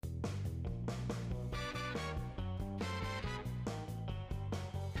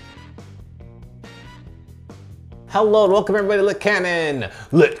Hello and welcome everybody to Lit Cannon.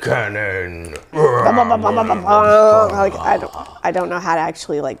 Lit Cannon. Like, I don't know how to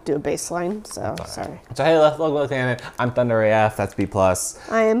actually like do a bass line, so sorry. So hey, welcome to Lit Cannon. I'm Thunder AF. That's B+.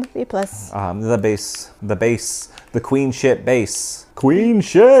 I am B+. The queen shit bass. Queen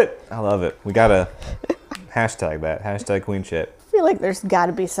shit. I love it. We gotta hashtag that. Hashtag queen shit. I feel like there's got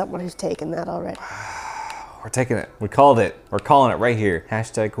to be someone who's taken that already. We're taking it. We called it. We're calling it right here.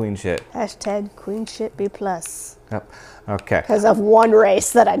 Hashtag queen shit. Hashtag queen shit B+. Yep. Okay. Because of one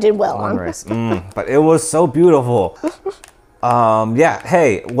race that I did well on. One race. But it was so beautiful. Yeah.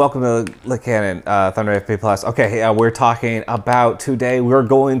 Hey, welcome to Lit Cannon, Thunder FP+. Okay, we're talking about today. We're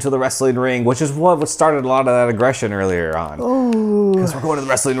going to the wrestling ring, which is what started a lot of that aggression earlier on. Because we're going to the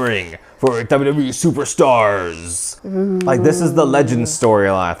wrestling ring for WWE superstars. Like, this is the Legends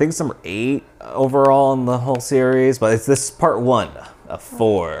storyline. I think it's number 8 overall in the whole series, but this is part 1 of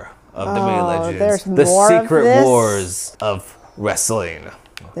 4 of WWE Legends. There's the more secret of this? wars of wrestling.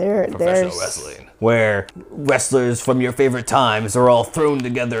 Professional wrestling, where wrestlers from your favorite times are all thrown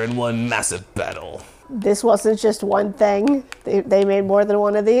together in one massive battle. This wasn't just one thing. They made more than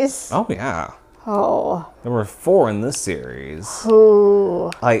one of these. Oh yeah. Oh. There were 4 in this series.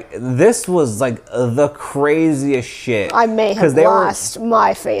 Ooh. Like, this was like the craziest shit. I may have lost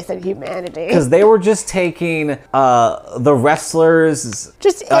my faith in humanity. Because they were just taking the wrestlers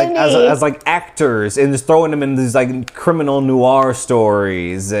just like, as like actors and just throwing them in these like criminal noir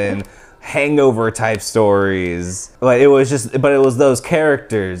stories and hangover type stories. But it was those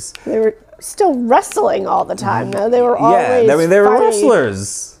characters. They were still wrestling all the time though. They were always I mean, they were fighting.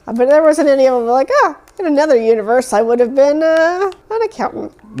 Wrestlers. But there wasn't any of them like, in another universe I would have been an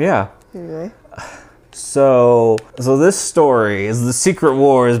accountant. Yeah. Anyway. So this story is the Secret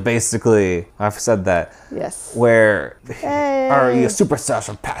Wars, basically. I've said that. Yes. Where our superstars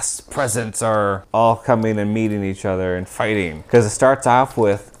from past, present are all coming and meeting each other and fighting. Because it starts off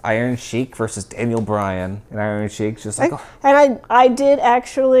with Iron Sheik versus Daniel Bryan. And Iron Sheik's just like... And I did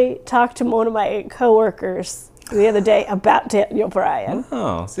actually talk to one of my coworkers the other day about Daniel Bryan.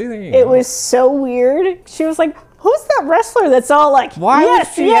 Oh, see, there you go. It go. was so weird. She was like, who's that wrestler that's all like,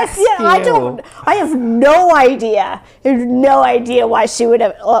 yes, I have no idea. I have no idea why she would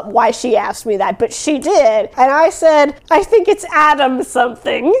have, why she asked me that, but she did. And I said, I think it's Adam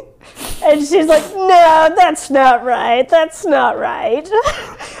something. And she's like, no, that's not right. That's not right.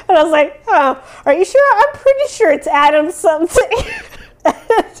 And I was like, oh, are you sure? I'm pretty sure it's Adam something.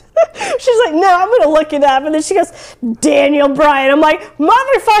 She's like, no, I'm going to look it up. And then she goes, Daniel Bryan. I'm like,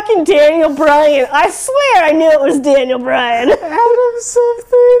 motherfucking Daniel Bryan. I swear I knew it was Daniel Bryan. Adam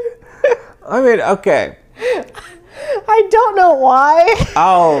something? I mean, okay. I don't know why.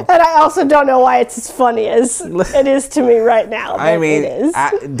 Oh. And I also don't know why it's as funny as it is to me right now. I mean, it is.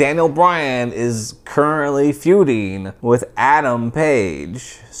 Daniel Bryan is currently feuding with Adam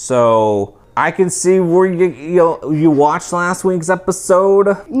Page. So... I can see where you watched last week's episode.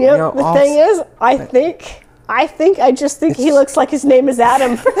 Yep, the thing is, I just think he looks like his name is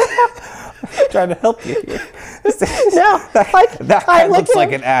Adam. Trying to help you here. No, that guy looks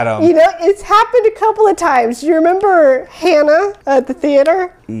like an Adam. You know, it's happened a couple of times. Do you remember Hannah at the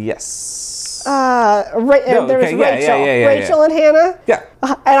theater? Yes. There was Rachel. Rachel and Hannah? Yeah.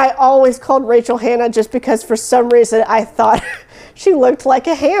 And I always called Rachel Hannah just because for some reason I thought she looked like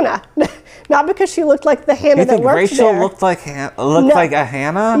a Hannah. Not because she looked like the Hannah that worked Rachel there. looked like like a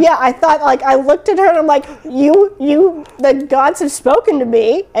Hannah? Yeah, I thought, like, I looked at her and I'm like, the gods have spoken to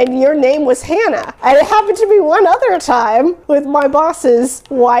me, and your name was Hannah. And it happened to me one other time with my boss's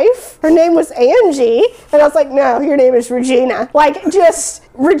wife. Her name was Angie, and I was like, no, your name is Regina. Like, just,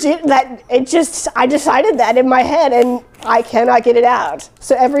 Regina, I decided that in my head, and I cannot get it out.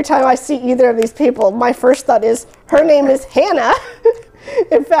 So every time I see either of these people, my first thought is, her name is Hannah.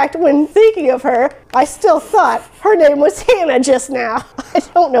 In fact, when thinking of her, I still thought her name was Hannah just now. I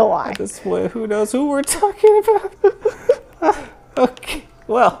don't know why. Who knows who we're talking about? Okay,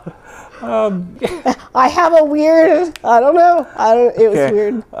 well, I have a weird, it was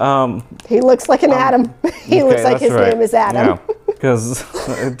weird. He looks like an Adam. He looks like his name is Adam. Because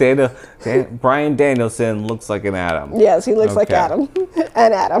Bryan Danielson looks like an Adam. Yes, he looks like Adam.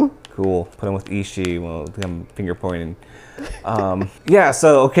 And Adam. Cool. Put him with Ishii. We'll become finger pointing.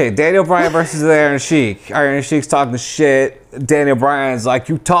 Daniel Bryan versus Iron Sheik. Iron Sheik's talking shit. Daniel Bryan's like,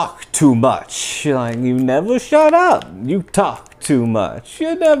 you talk too much. Like, you never shut up. You talk too much.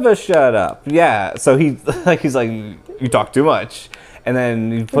 You never shut up. Yeah, so he's like, you talk too much. and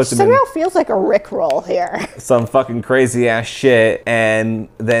then he Which puts him somehow in feels like a Rickroll here. some fucking crazy ass shit. And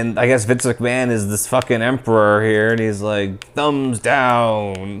then I guess Vince McMahon is this fucking emperor here, and he's like, thumbs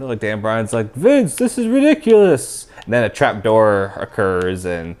down. Like Dan Bryan's like, Vince, this is ridiculous. And then a trapdoor occurs,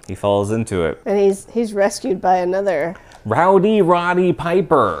 and he falls into it. And he's rescued by another. Rowdy Roddy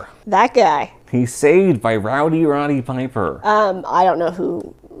Piper. That guy. He's saved by Rowdy Roddy Piper. I don't know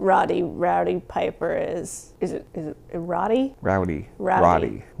who Rowdy Piper is. Is it Roddy? Rowdy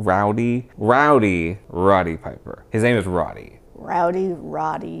Piper. His name is Roddy.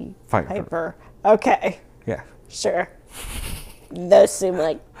 Roddy Piper. Piper. Okay, Yeah. sure. Those seem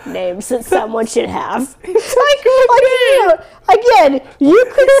like names that someone should have. Again, you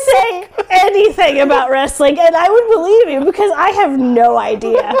could say anything about wrestling and I would believe you because I have no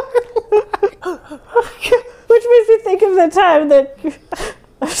idea. Which makes me think of the time that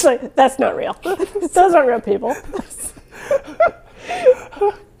I was like, that's not real. Those aren't real people.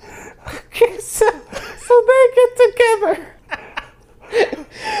 Okay, so they get together.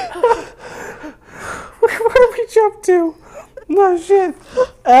 Where do we jump to? No shit.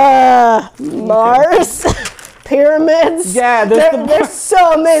 Mars, pyramids. Yeah, there's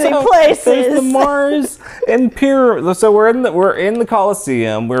so many places. There's the Mars and pyramid. So we're in the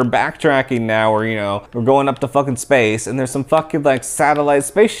Coliseum. We're backtracking now. We're going up to fucking space, and there's some fucking like satellite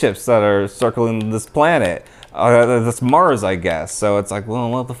spaceships that are circling this planet. This Mars, I guess. So it's like, well,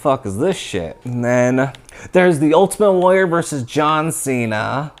 what the fuck is this shit? And then there's the Ultimate Warrior versus John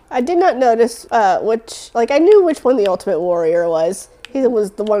Cena. I did not notice which. Like, I knew which one the Ultimate Warrior was. He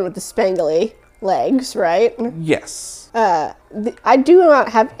was the one with the spangly legs, right? Yes. I do not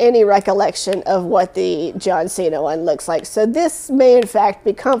have any recollection of what the John Cena one looks like, so this may in fact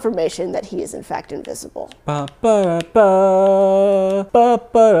be confirmation that he is in fact invisible. Apple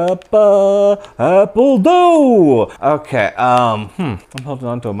dough. Okay. I'm holding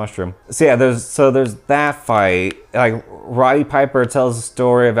on to a mushroom. So yeah, there's that fight. Like Roddy Piper tells a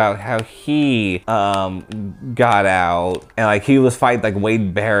story about how he got out and like he was fighting like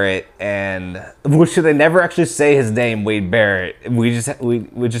Wade Barrett, and which they never actually say his name, Wade Barrett. We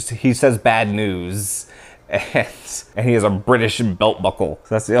just he says bad news, and he has a British belt buckle.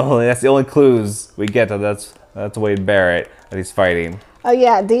 So that's the only clues we get to that's Wade Barrett that he's fighting. Oh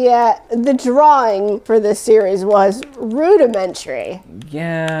yeah, the drawing for this series was rudimentary.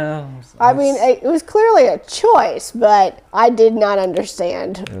 Yeah. I mean, it was clearly a choice, but I did not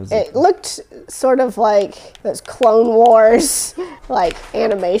understand. It looked sort of like those Clone Wars, like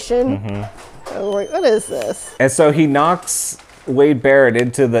animation. Mm-hmm. Like, what is this? And so he knocks Wade Barrett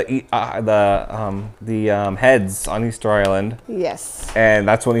into the heads on Easter Island. Yes. And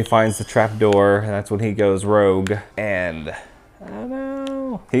that's when he finds the trapdoor, and that's when he goes rogue. And I don't know.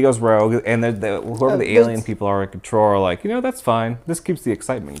 He goes rogue, and whoever the alien people are in control are like, that's fine. This keeps the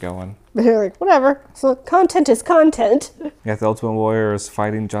excitement going. They're like, whatever. So content is content. Yeah, the Ultimate Warrior is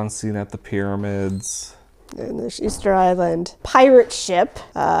fighting John Cena at the pyramids. And there's Easter Island. Pirate ship.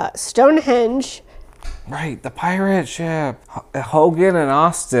 Stonehenge. Right, the pirate ship. Hogan and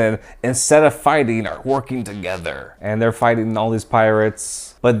Austin, instead of fighting, are working together. And they're fighting all these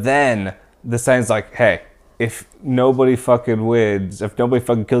pirates. But then, the sign's like, hey, if nobody fucking wins, if nobody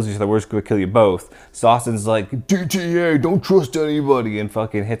fucking kills each other, we're just gonna kill you both. So Austin's like, DTA, don't trust anybody, and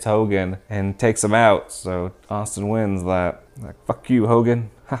fucking hits Hogan and takes him out. So Austin wins that. Like, fuck you,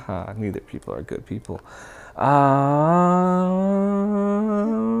 Hogan. Haha, neither people are good people. Are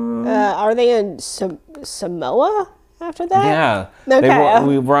they in Samoa after that? Yeah. Okay.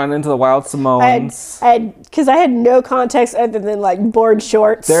 We run into the Wild Samoans. Because I had no context other than like board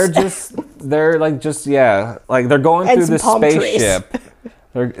shorts. They're going through this spaceship.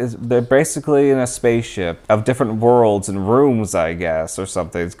 They're basically in a spaceship of different worlds and rooms, I guess, or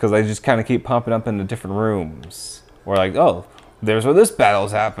something. Because they just kind of keep pumping up into different rooms. We're like, oh, there's where this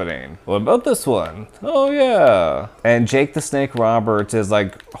battle's happening. What about this one? Oh, yeah. And Jake the Snake Roberts is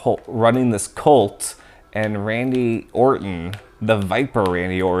like running this cult, and Randy Orton, the Viper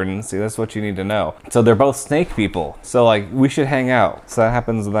Randy Orton, see, that's what you need to know. So they're both snake people. So like, we should hang out. So that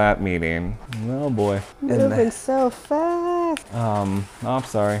happens at that meeting. Oh boy. Moving so fast. Oh, I'm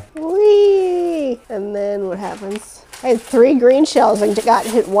sorry. Whee! And then what happens? I had 3 green shells and got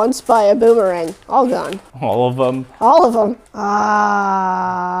hit once by a boomerang. All gone. All of them? All of them.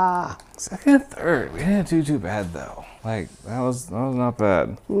 Ah. Second and third. We didn't do too bad though. Like, that was not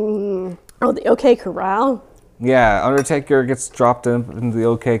bad. Mm. Oh, the OK Corral? Yeah, Undertaker gets dropped into the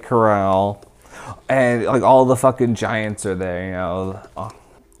OK Corral. And like all the fucking giants are there,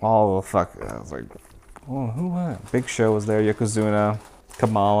 all the fuck. I was like, oh, who was it? Big Show was there, Yokozuna,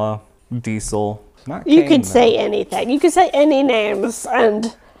 Kamala, Diesel. Not You Kane, could though. say anything. You could say any names,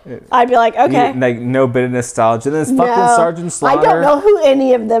 and I'd be like, okay. Like, no bit of nostalgia. Then it's fucking No, Sergeant Slaughter. I don't know who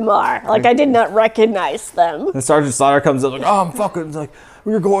any of them are. Like, I did not recognize them. Then Sergeant Slaughter comes up like, oh, I'm fucking, like,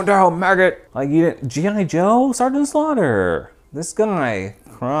 we're going down, maggot. Like, you didn't, G.I. Joe? Sergeant Slaughter. This guy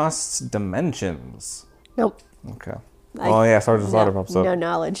crossed dimensions. Nope. Okay. Oh, yeah, Sergeant Slaughter pops up. No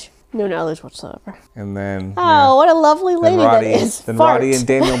knowledge. No knowledge whatsoever. And then, Oh, what a lovely lady that is. Then Fart. Roddy and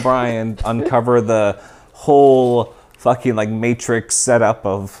Daniel Bryan uncover the whole fucking, like, Matrix setup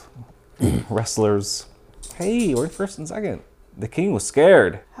of wrestlers. Hey, we're first and second. The king was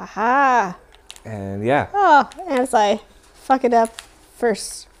scared. Haha. And yeah. Oh, as I fuck it up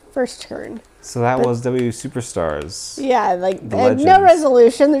first turn. So that was W Superstars. Yeah, like, and Legends. no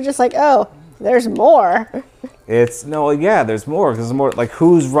resolution. They're just like, oh, there's more. It's there's more. There's more like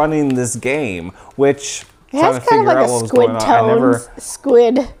who's running this game, which It trying has to kind figure of like out a what was going Squid on. I never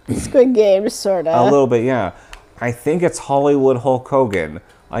Tones, Squid Game, sort a of. little bit, yeah. I think it's Hollywood Hulk Hogan.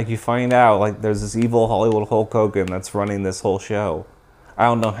 Like you find out like there's this evil Hollywood Hulk Hogan that's running this whole show. I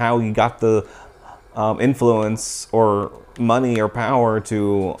don't know how he got the influence or money or power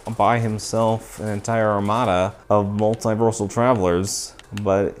to buy himself an entire armada of multiversal travelers,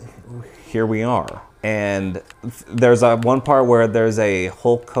 but here we are. And there's one part where there's a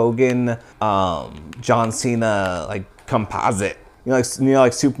Hulk Hogan, John Cena like composite. You know,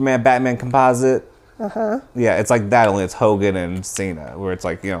 like Superman, Batman composite. Yeah, it's like that. Only it's Hogan and Cena, where it's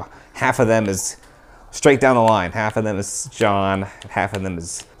like half of them is straight down the line, half of them is John, half of them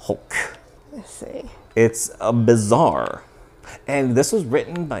is Hulk. Let's see. It's bizarre, and this was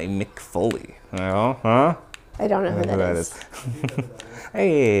written by Mick Foley. Huh? I don't know who that is.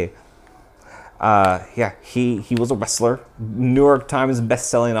 Hey. Yeah, he was a wrestler, New York Times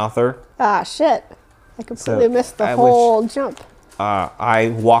best-selling author. Ah, shit. I completely missed the I whole jump. I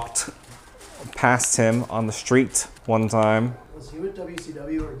walked past him on the street one time. Was he with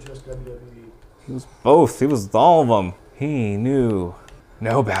WCW or just WWE? He was both. He was all of them. He knew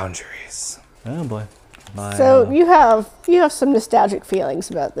no boundaries. Oh boy. So you have some nostalgic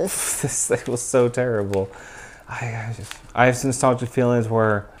feelings about this. This thing was so terrible. I have some nostalgic feelings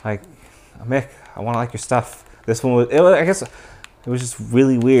where like, Mick, I want to like your stuff. This one was, I guess, it was just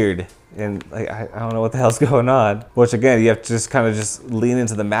really weird, and like I don't know what the hell's going on. Which again, you have to just kind of just lean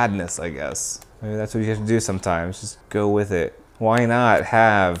into the madness, I guess. Maybe that's what you have to do sometimes. Just go with it. Why not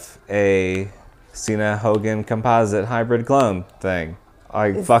have a Cena Hogan composite hybrid clone thing?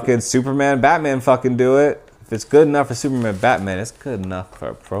 Like fucking Superman, Batman fucking do it. If it's good enough for Superman, Batman, it's good enough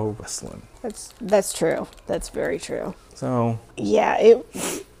for pro wrestling. That's true. That's very true. So yeah,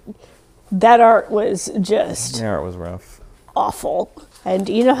 that art was just yeah, it was rough. awful. And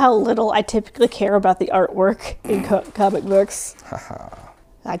you know how little I typically care about the artwork in comic books?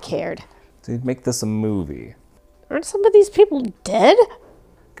 I cared. Dude, make this a movie. Aren't some of these people dead?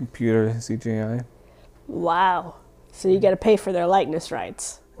 Computer CGI. Wow. So you got to pay for their likeness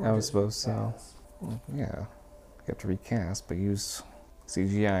rights. I was supposed so. Well, yeah. You have to recast, but use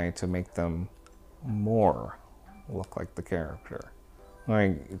CGI to make them more look like the character.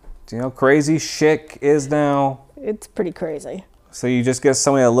 Like, do you know how crazy shit is now? It's pretty crazy. So you just get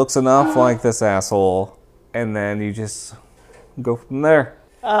somebody that looks enough like this asshole, and then you just go from there.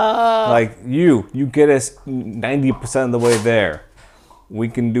 Like, you get us 90% of the way there. We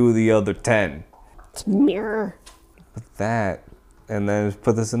can do the other 10. It's mirror. But that, and then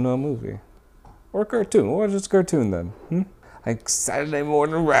put this into a movie. Or a cartoon. Or just a cartoon then. Like Saturday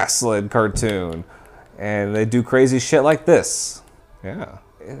Morning Wrestling cartoon. And they do crazy shit like this. Yeah.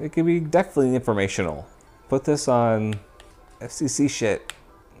 It could be definitely informational. Put this on FCC shit.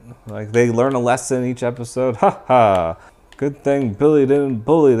 Like they learn a lesson each episode. Ha ha. Good thing Billy didn't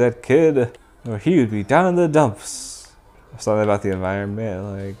bully that kid, or he would be down in the dumps. Something about the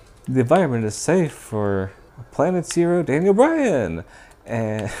environment. Like, the environment is safe for Planet Zero Daniel Bryan.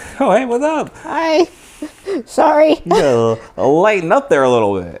 And, oh, hey, what's up? Hi. Sorry. You gotta lighten up there a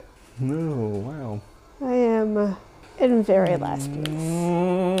little bit. No, wow. I am in very last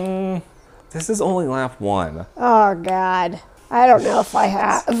place. This is only lap 1. Oh, God. I don't know if I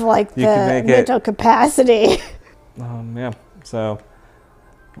have, like, You the can make it- mental capacity. Yeah, so,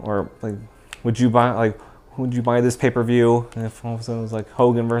 or, like, would you buy this pay-per-view if all of a sudden it was like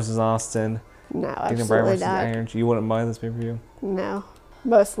Hogan versus Austin? No, Daniel Bryan absolutely versus not. Iron? You wouldn't buy this pay-per-view? No.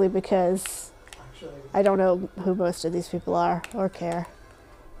 Mostly because I don't know who most of these people are, or care,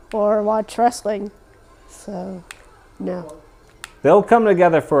 or watch wrestling. So, no. They'll come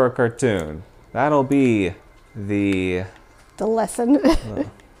together for a cartoon. That'll be the, The lesson.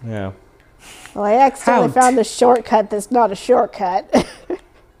 yeah. Well, I accidentally found the shortcut that's not a shortcut.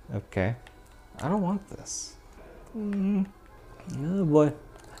 Okay. I don't want this. Oh boy.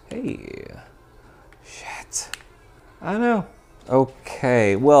 Hey. Shit. I know.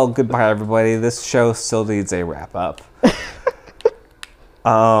 Okay. Well, goodbye, everybody. This show still needs a wrap up.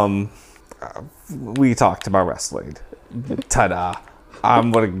 We talked about wrestling. Ta-da.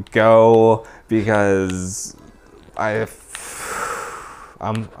 I'm gonna go because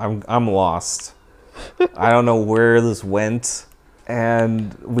I'm lost. I don't know where this went,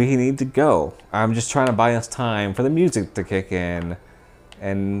 and we need to go. I'm just trying to buy us time for the music to kick in,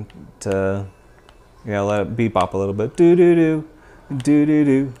 and to, you know, let it bebop a little bit. Do do do, do do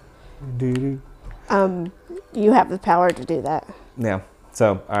do, do do. You have the power to do that. Yeah.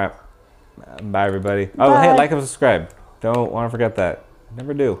 So, all right. Bye, everybody. Oh, Bye. hey, like and subscribe. Don't want to forget that.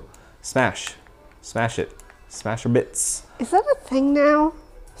 Never do. Smash it. Smash your bits. Is that a thing now?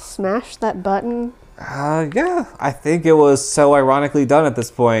 Smash that button? Yeah, I think it was so ironically done at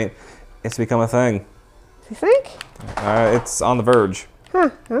this point. It's become a thing. You think? It's on the verge. Huh,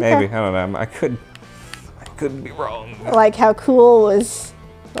 okay. Maybe, I don't know. I could be wrong. Like how cool was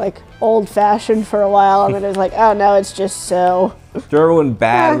like old-fashioned for a while, and then it was like, oh no, it's just so. Remember when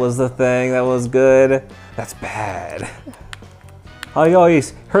bad was the thing that was good? That's bad. Oh, you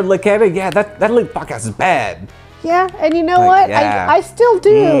always heard Lick at it? Yeah, that Lick podcast is bad. Yeah, and you know Like, what? yeah. I still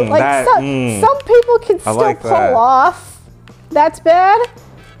do. Some people can still like pull that. off. That's bad.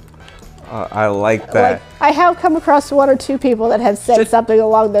 I like that. Like I have come across one or two people that have said something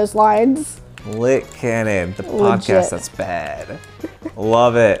along those lines. Lit Cannon, the Legit. podcast that's bad.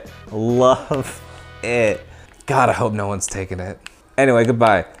 Love it. Love it. God, I hope no one's taking it. Anyway,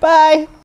 goodbye. Bye.